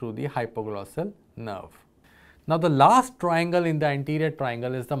nerve through the hypoglossal nerve. Now, the last triangle in the anterior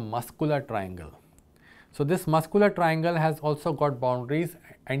triangle is the muscular triangle. So, this muscular triangle has also got boundaries.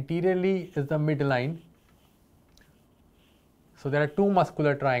 Anteriorly is the midline. So, there are two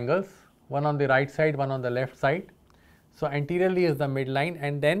muscular triangles, one on the right side, one on the left side. So, anteriorly is the midline,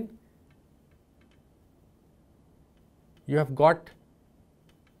 and then you have got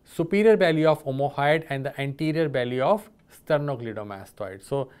superior belly of omohyoid and the anterior belly of sternocleidomastoid.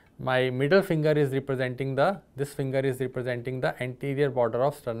 So, my middle finger is representing this finger is representing the anterior border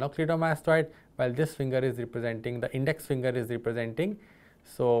of sternocleidomastoid, while this finger is representing, the index finger is representing.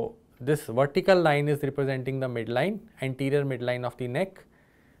 So, this vertical line is representing the midline, anterior midline of the neck.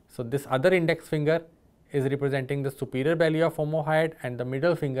 So, this other index finger is representing the superior belly of omohyoid, and the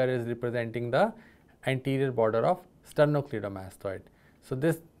middle finger is representing the anterior border of sternocleidomastoid. So,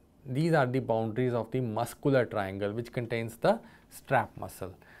 these are the boundaries of the muscular triangle, which contains the strap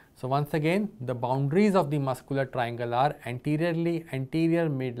muscle. So, once again, the boundaries of the muscular triangle are anterior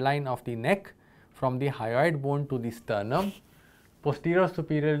midline of the neck from the hyoid bone to the sternum, posterior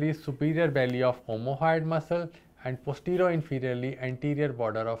superiorly superior belly of omohyoid muscle, and posterior inferiorly anterior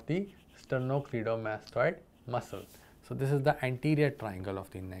border of the sternocleidomastoid muscle. So, this is the anterior triangle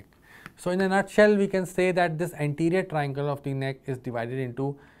of the neck. So, in a nutshell, we can say that this anterior triangle of the neck is divided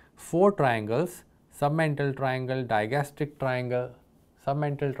into 4 triangles: submental triangle, digastric triangle,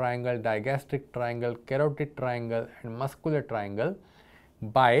 digastric triangle, carotid triangle, and muscular triangle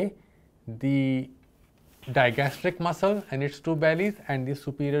by the digastric muscle and its two bellies and the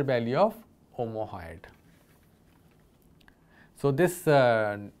superior belly of omohyoid. So, this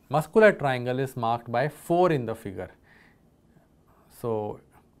muscular triangle is marked by 4 in the figure. So,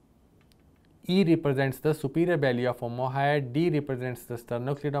 E represents the superior belly of omohyoid, D represents the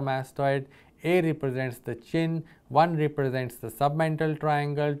sternocleidomastoid, A represents the chin, 1 represents the submental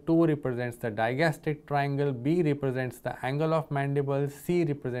triangle, 2 represents the digastric triangle, B represents the angle of mandible, C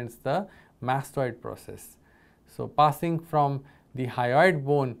represents the mastoid process. So, passing from the hyoid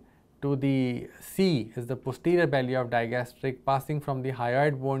bone to the C is the posterior belly of digastric, passing from the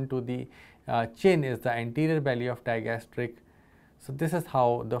hyoid bone to the chin is the anterior belly of digastric. So, this is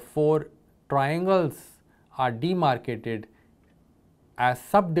how the 4 triangles are demarcated as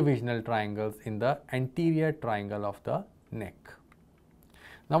subdivisional triangles in the anterior triangle of the neck.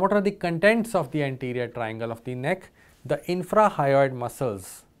 Now, what are the contents of the anterior triangle of the neck? The infrahyoid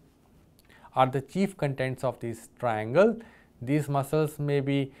muscles are the chief contents of this triangle. These muscles may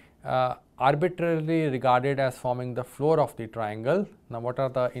be arbitrarily regarded as forming the floor of the triangle. Now, what are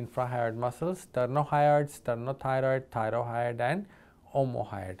the infrahyoid muscles? Sternohyoid, sternothyroid, thyrohyoid, and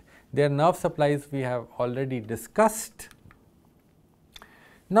omohyoid. Their nerve supplies we have already discussed.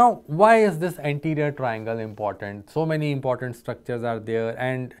 Now, why is this anterior triangle important? So many important structures are there,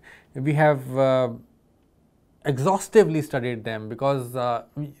 and we have exhaustively studied them, because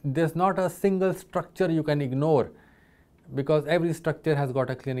there is not a single structure you can ignore, because every structure has got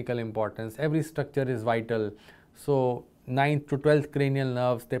a clinical importance, every structure is vital. So, 9th to 12th cranial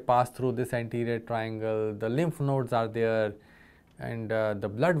nerves, they pass through this anterior triangle, the lymph nodes are there, and the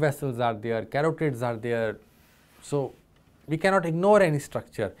blood vessels are there, carotids are there. So, we cannot ignore any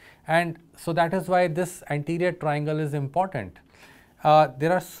structure, and so that is why this anterior triangle is important.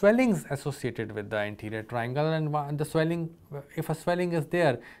 There are swellings associated with the anterior triangle, and the swelling, if a swelling is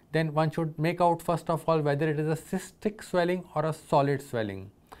there, then one should make out first of all whether it is a cystic swelling or a solid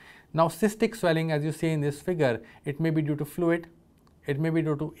swelling. Now, cystic swelling, as you see in this figure, it may be due to fluid, it may be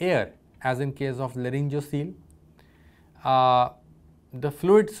due to air, as in case of laryngocele. The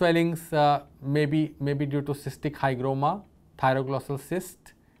fluid swellings may be due to cystic hygroma, thyroglossal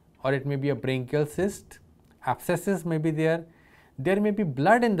cyst, or it may be a branchial cyst. Abscesses may be there. There may be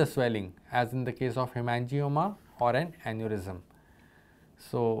blood in the swelling, as in the case of hemangioma or an aneurysm.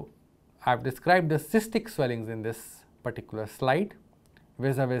 So, I have described the cystic swellings in this particular slide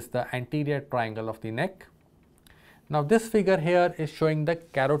vis-a-vis the anterior triangle of the neck. Now, this figure here is showing the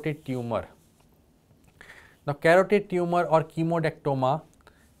carotid tumor. Now, carotid tumor or chemodectoma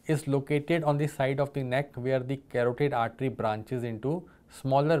is located on the side of the neck where the carotid artery branches into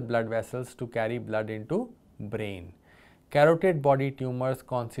smaller blood vessels to carry blood into brain. Carotid body tumors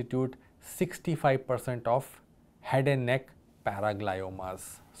constitute 65% of head and neck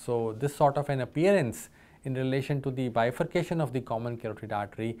paragliomas. So, this sort of an appearance in relation to the bifurcation of the common carotid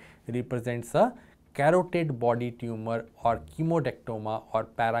artery represents a carotid body tumor or chemodectoma or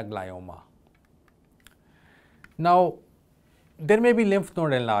paraglioma. Now, there may be lymph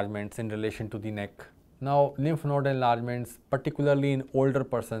node enlargements in relation to the neck. Now, lymph node enlargements, particularly in older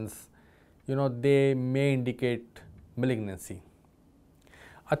persons, they may indicate malignancy.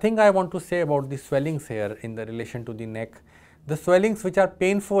 A thing I want to say about the swellings here in the relation to the neck, the swellings which are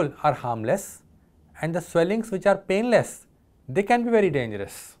painful are harmless, and the swellings which are painless, they can be very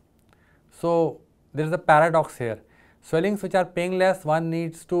dangerous. So there is a paradox here. Swellings which are painless, one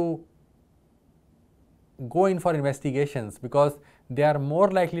needs to go in for investigations because they are more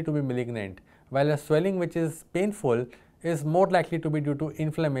likely to be malignant, while a swelling which is painful is more likely to be due to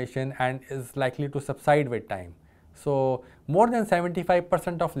inflammation and is likely to subside with time. So more than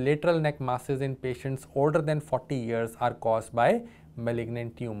 75% of lateral neck masses in patients older than 40 years are caused by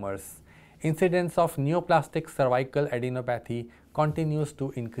malignant tumors. Incidence of neoplastic cervical adenopathy continues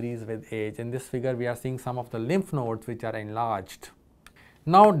to increase with age. In this figure, we are seeing some of the lymph nodes which are enlarged.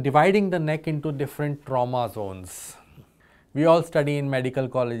 Now, dividing the neck into different trauma zones. We all study in medical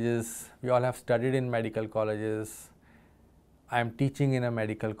colleges, we all have studied in medical colleges. I am teaching in a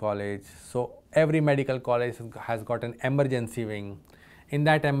medical college, so every medical college has got an emergency wing. In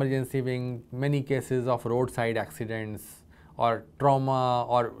that emergency wing, many cases of roadside accidents or trauma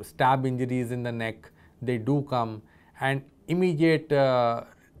or stab injuries in the neck, they do come, and immediate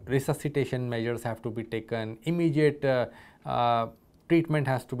resuscitation measures have to be taken, immediate treatment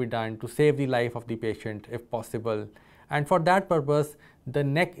has to be done to save the life of the patient if possible, and for that purpose the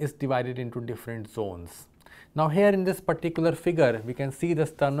neck is divided into different zones. Now here in this particular figure, we can see the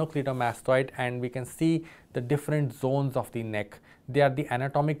sternocleidomastoid and we can see the different zones of the neck. They are the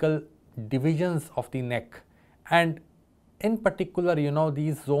anatomical divisions of the neck, and in particular,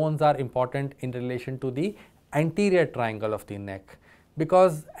 these zones are important in relation to the anterior triangle of the neck,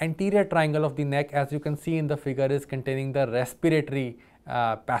 because anterior triangle of the neck, as you can see in the figure, is containing the respiratory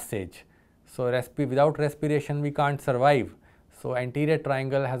passage. So without respiration we can't survive. So anterior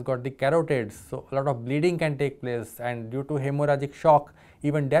triangle has got the carotids, so a lot of bleeding can take place, and due to hemorrhagic shock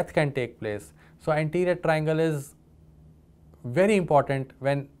even death can take place. So anterior triangle is very important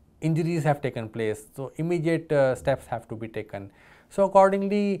when injuries have taken place, so immediate steps have to be taken. So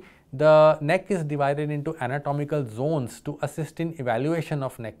accordingly, the neck is divided into anatomical zones to assist in evaluation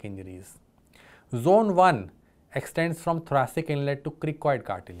of neck injuries. Zone 1 extends from thoracic inlet to cricoid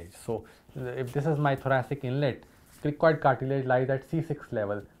cartilage. So if this is my thoracic inlet, cricoid cartilage lies at C6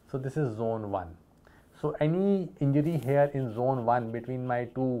 level, so this is zone 1. So any injury here in zone 1 between my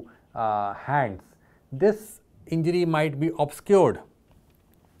two hands, this injury might be obscured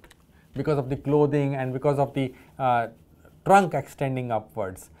because of the clothing and because of the trunk extending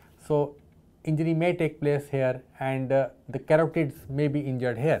upwards. So injury may take place here, and the carotids may be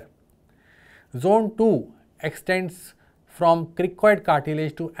injured here. Zone 2 extends from cricoid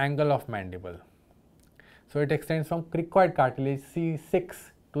cartilage to angle of mandible. So it extends from cricoid cartilage C6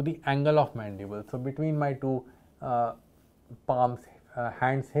 to the angle of mandible. So between my two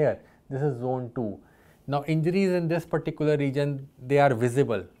hands here, this is zone 2. Now injuries in this particular region, they are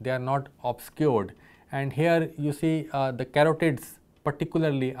visible, they are not obscured, and here you see the carotids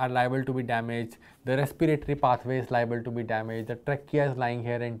particularly are liable to be damaged, the respiratory pathway is liable to be damaged, the trachea is lying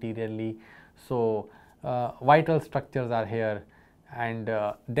here anteriorly, so vital structures are here. And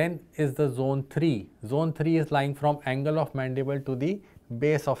then is the zone 3. Zone 3 is lying from angle of mandible to the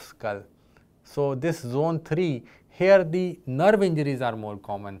base of skull. So this zone 3, here the nerve injuries are more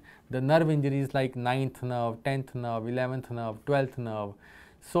common. The nerve injuries like 9th nerve, 10th nerve, 11th nerve, 12th nerve.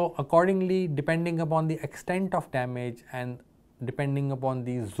 So accordingly, depending upon the extent of damage and depending upon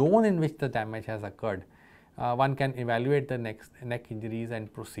the zone in which the damage has occurred, one can evaluate the neck injuries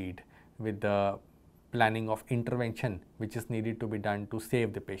and proceed with the planning of intervention which is needed to be done to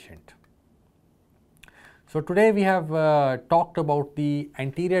save the patient. So today we have talked about the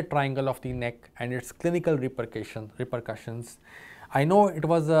anterior triangle of the neck and its clinical repercussions. I know it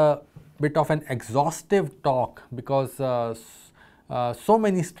was a bit of an exhaustive talk because so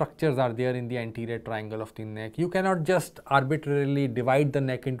many structures are there in the anterior triangle of the neck. You cannot just arbitrarily divide the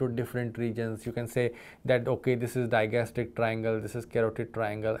neck into different regions. You can say that okay, this is digastric triangle, this is carotid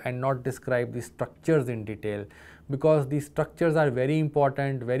triangle, and not describe the structures in detail, because these structures are very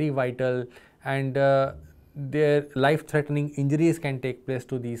important, very vital, and their life-threatening injuries can take place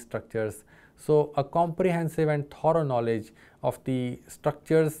to these structures. So a comprehensive and thorough knowledge of the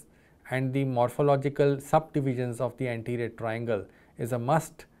structures and the morphological subdivisions of the anterior triangle is a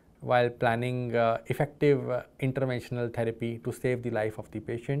must while planning effective interventional therapy to save the life of the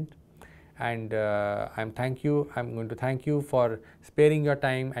patient. And I'm going to thank you for sparing your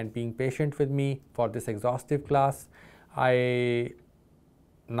time and being patient with me for this exhaustive class. I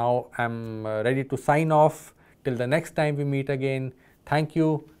now am ready to sign off till the next time we meet again. Thank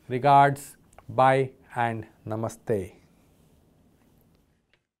you, regards, bye and namaste.